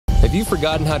Have you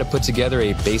forgotten how to put together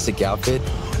a basic outfit?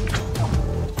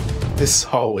 This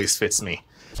always fits me.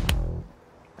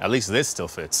 At least this still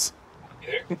fits.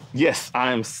 Yes,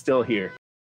 I'm still here.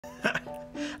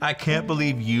 I can't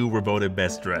believe you were voted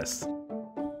best dressed.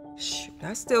 Shoot,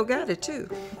 I still got it too.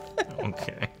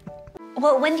 Okay.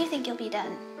 Well, when do you think you'll be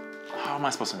done? How am I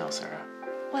supposed to know, Sarah?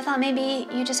 Well, I thought maybe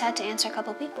you just had to answer a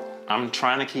couple people. I'm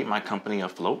trying to keep my company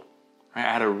afloat. Right?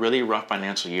 I had a really rough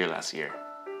financial year last year,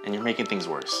 and you're making things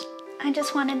worse. I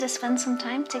just wanted to spend some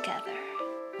time together.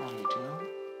 Oh, you do?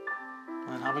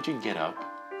 Well, then how about you get up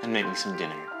and make me some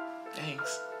dinner?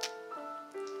 Thanks.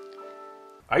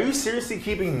 Are you seriously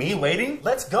keeping me waiting?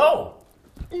 Let's go.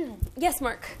 Yes,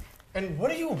 Mark. And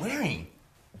what are you wearing?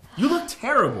 You look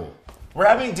terrible. We're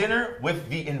having dinner with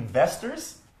the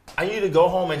investors? I need to go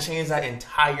home and change that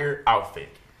entire outfit.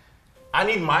 I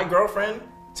need my girlfriend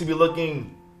to be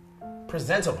looking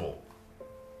presentable.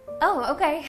 Oh, okay.